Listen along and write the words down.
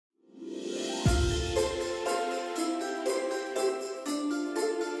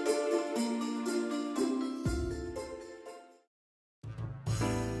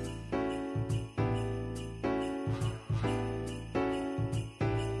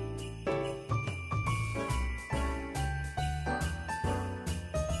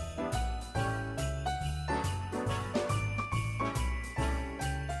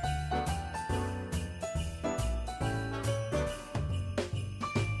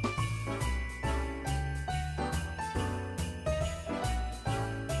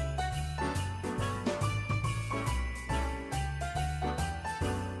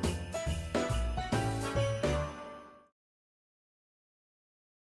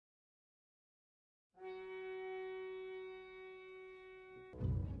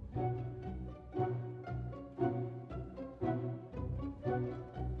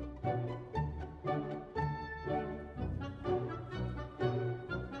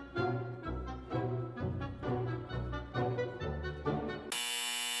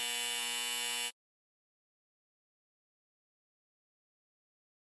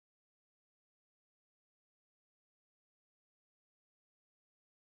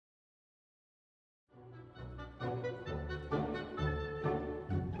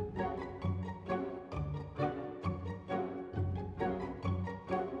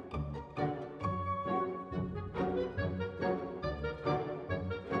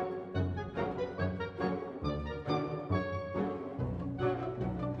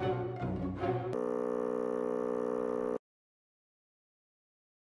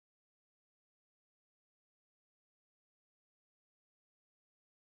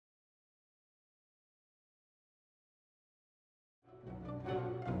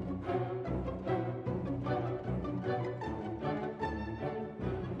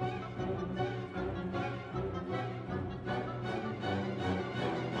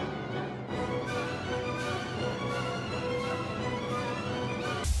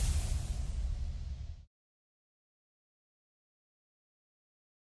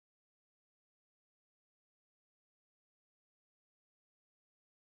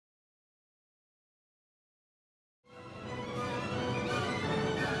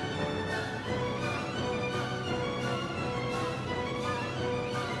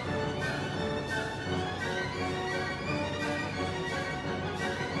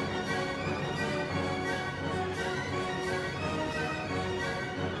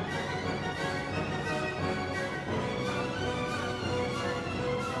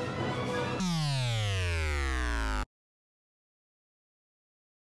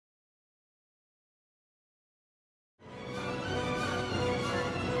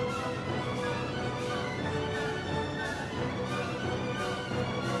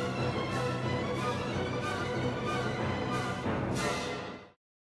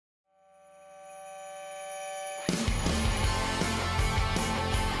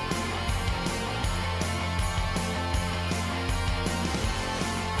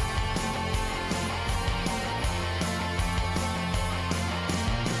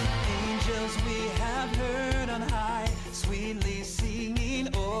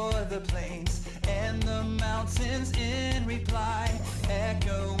the plains and the mountains in reply,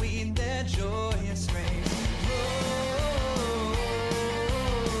 echoing their joyous strains.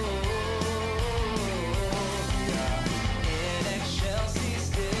 In excelsis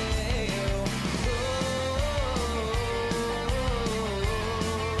Deo.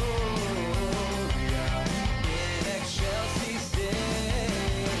 In excelsis Deo.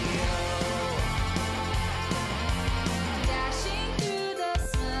 Dashing through the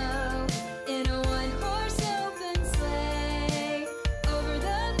snow in a one-horse open sleigh, over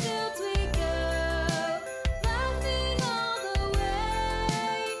the fields we go.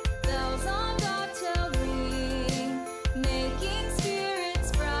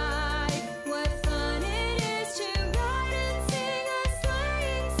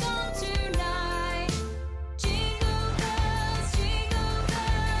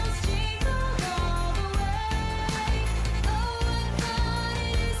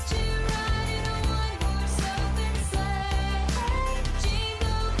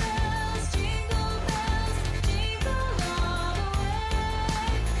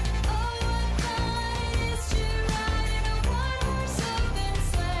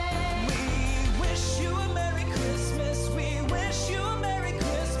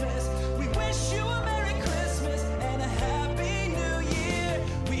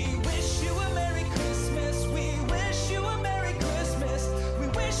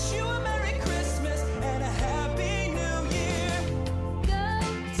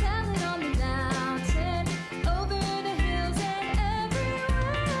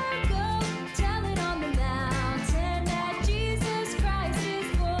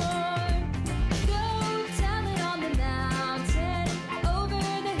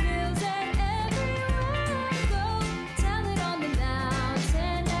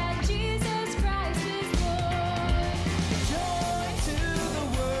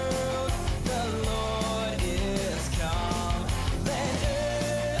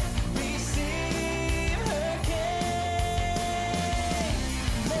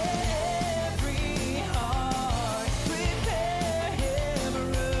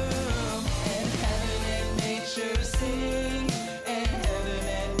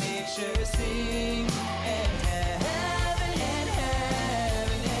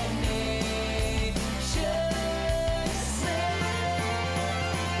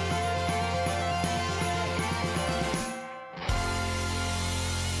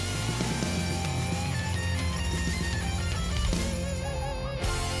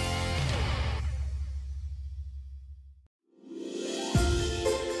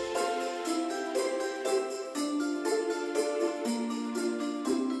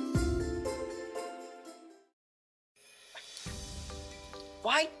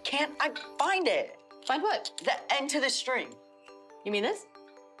 Why can't I find it? Find what? The end to the string. You mean this?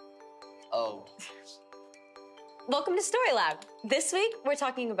 Oh. Welcome to Story Lab. This week, we're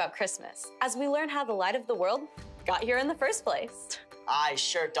talking about Christmas, as we learn how the light of the world got here in the first place. I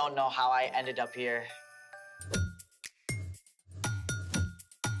sure don't know how I ended up here.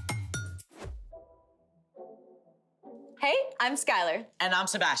 Hey, I'm Skylar. And I'm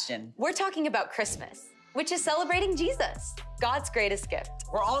Sebastian. We're talking about Christmas, which is celebrating Jesus, God's greatest gift.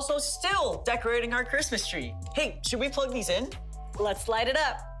 We're also still decorating our Christmas tree. Hey, should we plug these in? Let's light it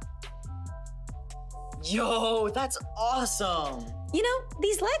up. Yo, that's awesome. You know,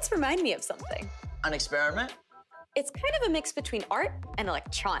 these lights remind me of something. An experiment? It's kind of a mix between art and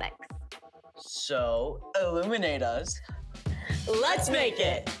electronics. So, illuminate us. Let's make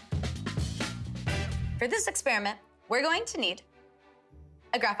it! For this experiment, we're going to need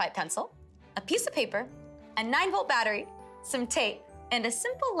a graphite pencil, a piece of paper, a 9-volt battery, some tape, and a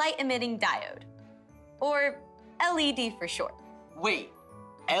simple light-emitting diode, or LED for short. Wait,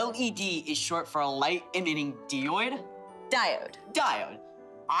 LED is short for a light-emitting diode? Diode. Diode.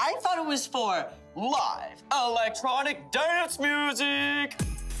 I thought it was for live electronic dance music.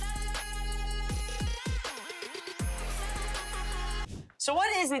 So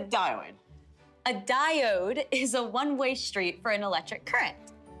what is a diode? A diode is a one-way street for an electric current.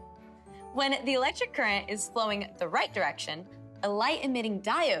 When the electric current is flowing the right direction, a light-emitting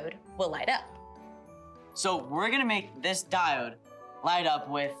diode will light up. So we're gonna make this diode light up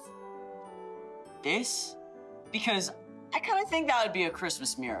with this? Because I kind of think that would be a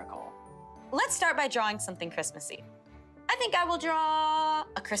Christmas miracle. Let's start by drawing something Christmassy. I think I will draw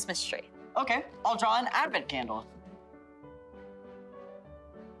a Christmas tree. Okay, I'll draw an advent candle.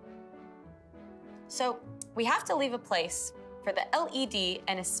 So we have to leave a place for the LED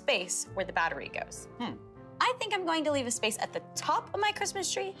and a space where the battery goes. I think I'm going to leave a space at the top of my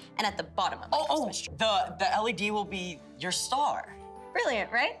Christmas tree and at the bottom of my Christmas tree. The LED will be your star.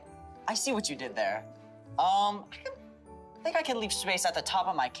 Brilliant, right? I see what you did there. I think I can leave space at the top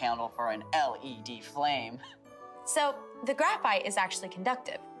of my candle for an LED flame. So the graphite is actually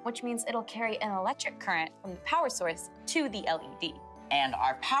conductive, which means it'll carry an electric current from the power source to the LED. And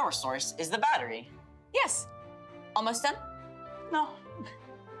our power source is the battery. Yes. Almost done? No.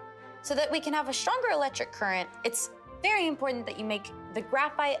 So that we can have a stronger electric current, it's very important that you make the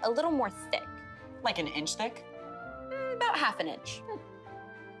graphite a little more thick. Like an inch thick? About half an inch.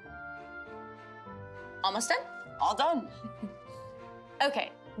 Almost done? All done.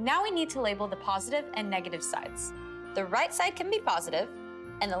 Okay, now we need to label the positive and negative sides. The right side can be positive,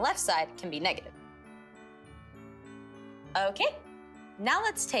 and the left side can be negative. Okay, now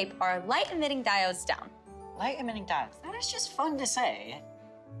let's tape our light-emitting diodes down. Light-emitting diodes, that is just fun to say.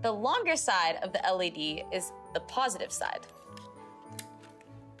 The longer side of the LED is the positive side.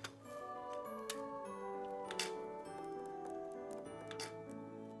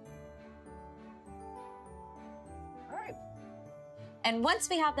 All right. And once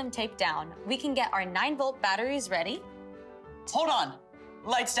we have them taped down, we can get our 9-volt batteries ready. Hold on.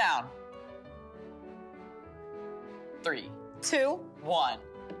 Lights down. 3, 2. 1.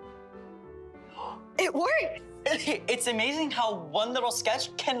 It worked! It's amazing how one little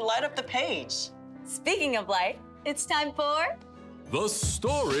sketch can light up the page. Speaking of light, it's time for... The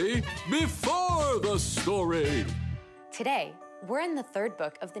story before the story. Today, we're in the 3rd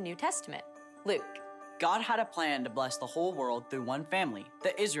book of the New Testament, Luke. God had a plan to bless the whole world through one family,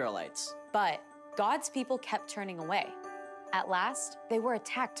 the Israelites. But God's people kept turning away. At last, they were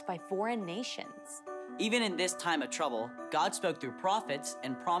attacked by foreign nations. Even in this time of trouble, God spoke through prophets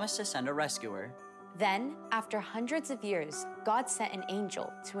and promised to send a rescuer. Then, after hundreds of years, God sent an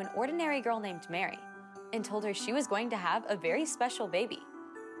angel to an ordinary girl named Mary and told her she was going to have a very special baby,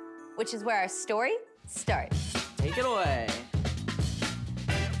 which is where our story starts. Take it away.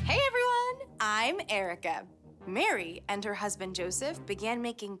 Hey everyone, I'm Erica. Mary and her husband Joseph began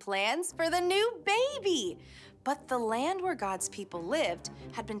making plans for the new baby. But the land where God's people lived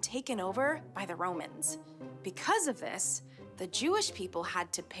had been taken over by the Romans. Because of this, the Jewish people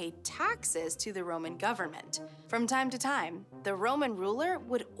had to pay taxes to the Roman government. From time to time, the Roman ruler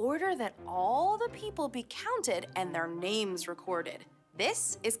would order that all the people be counted and their names recorded.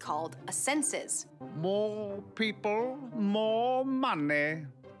 This is called a census. More people, more money.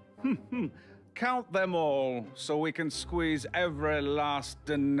 Count them all so we can squeeze every last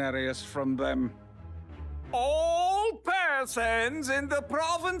denarius from them. All persons in the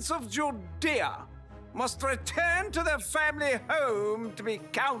province of Judea must return to their family home to be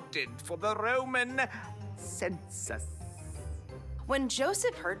counted for the Roman census. When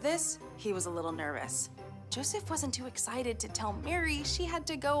Joseph heard this, he was a little nervous. Joseph wasn't too excited to tell Mary she had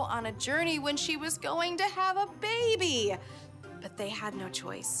to go on a journey when she was going to have a baby. But they had no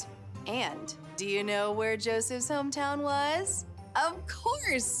choice. And do you know where Joseph's hometown was? Of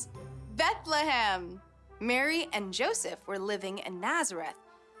course, Bethlehem. Mary and Joseph were living in Nazareth.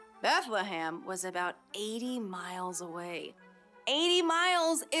 Bethlehem was about 80 miles away. 80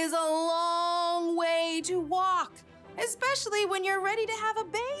 miles is a long way to walk, especially when you're ready to have a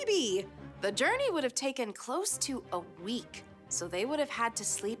baby. The journey would have taken close to a week, so they would have had to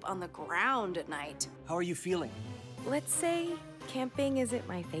sleep on the ground at night. How are you feeling? Let's say camping isn't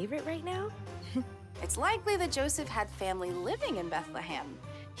my favorite right now. It's likely that Joseph had family living in Bethlehem.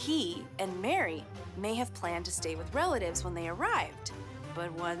 He and Mary may have planned to stay with relatives when they arrived.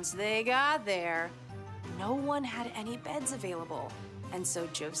 But once they got there, no one had any beds available. And so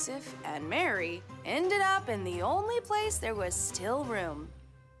Joseph and Mary ended up in the only place there was still room,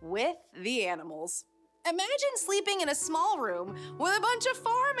 with the animals. Imagine sleeping in a small room with a bunch of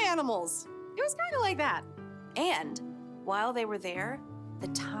farm animals. It was kind of like that. And while they were there, the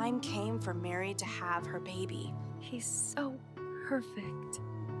time came for Mary to have her baby. He's so perfect.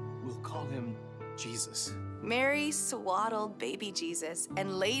 We'll call him Jesus. Mary swaddled baby Jesus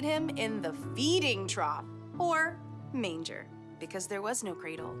and laid him in the feeding trough, or manger, because there was no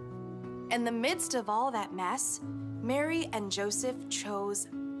cradle. In the midst of all that mess, Mary and Joseph chose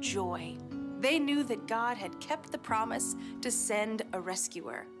joy. They knew that God had kept the promise to send a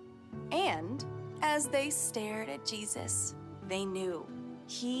rescuer. And as they stared at Jesus, they knew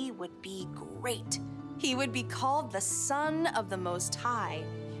he would be great. He would be called the Son of the Most High,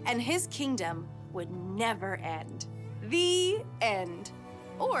 and his kingdom would never end. The end.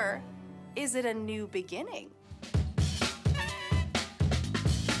 Or is it a new beginning?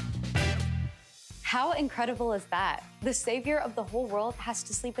 How incredible is that? The savior of the whole world has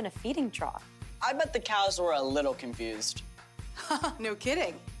to sleep in a feeding trough. I bet the cows were a little confused. No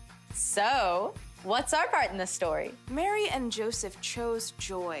kidding. So, what's our part in this story? Mary and Joseph chose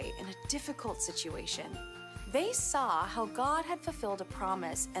joy in a difficult situation. They saw how God had fulfilled a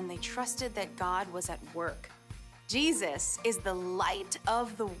promise, and they trusted that God was at work. Jesus is the light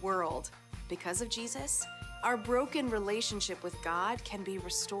of the world. Because of Jesus, our broken relationship with God can be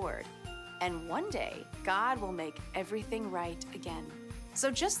restored. And one day, God will make everything right again.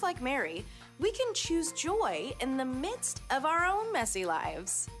 So just like Mary, we can choose joy in the midst of our own messy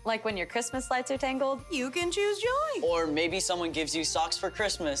lives. Like when your Christmas lights are tangled? You can choose joy. Or maybe someone gives you socks for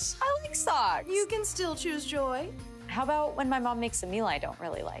Christmas. I like socks. You can still choose joy. How about when my mom makes a meal I don't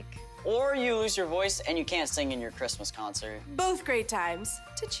really like? Or you lose your voice and you can't sing in your Christmas concert. Both great times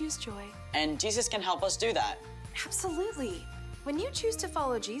to choose joy. And Jesus can help us do that. Absolutely. When you choose to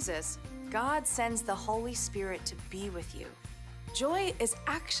follow Jesus, God sends the Holy Spirit to be with you. Joy is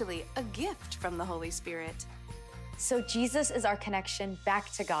actually a gift from the Holy Spirit. So Jesus is our connection back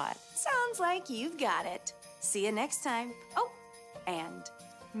to God. Sounds like you've got it. See you next time. Oh, and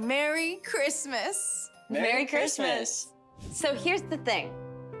Merry Christmas. Merry Christmas. So here's the thing.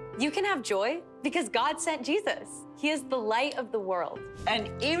 You can have joy because God sent Jesus. He is the light of the world.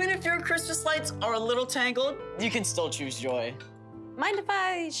 And even if your Christmas lights are a little tangled, you can still choose joy. Mind if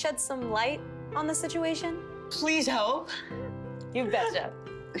I shed some light on the situation? Please help. You betcha.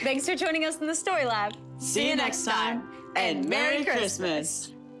 Thanks for joining us in the Story Lab. See you next time, and Merry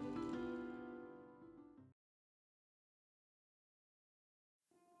Christmas.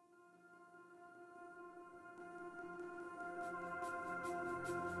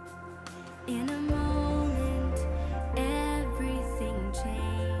 In a moment, everything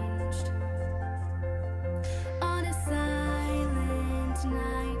changed. On a silent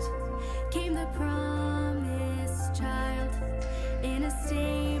night came the promised child in a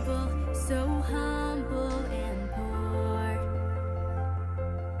stable so humble and poor.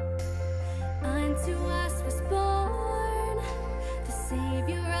 Unto us was born the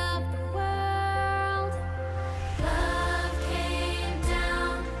Savior of the world. Love came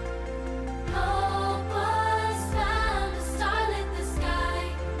down. Hope was found, a star lit the sky.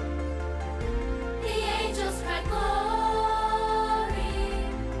 The angels cried glory.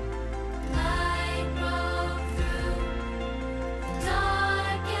 Light broke through the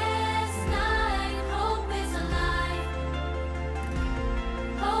darkest night. Hope is alive.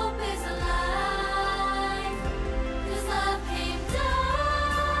 Hope is alive. 'Cause love came down.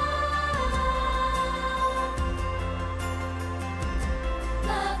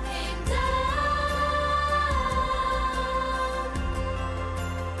 Love came down.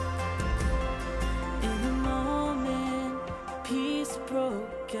 In a moment, peace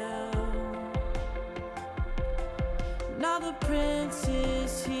broke out. Now the Prince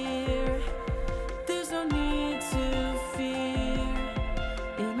is here.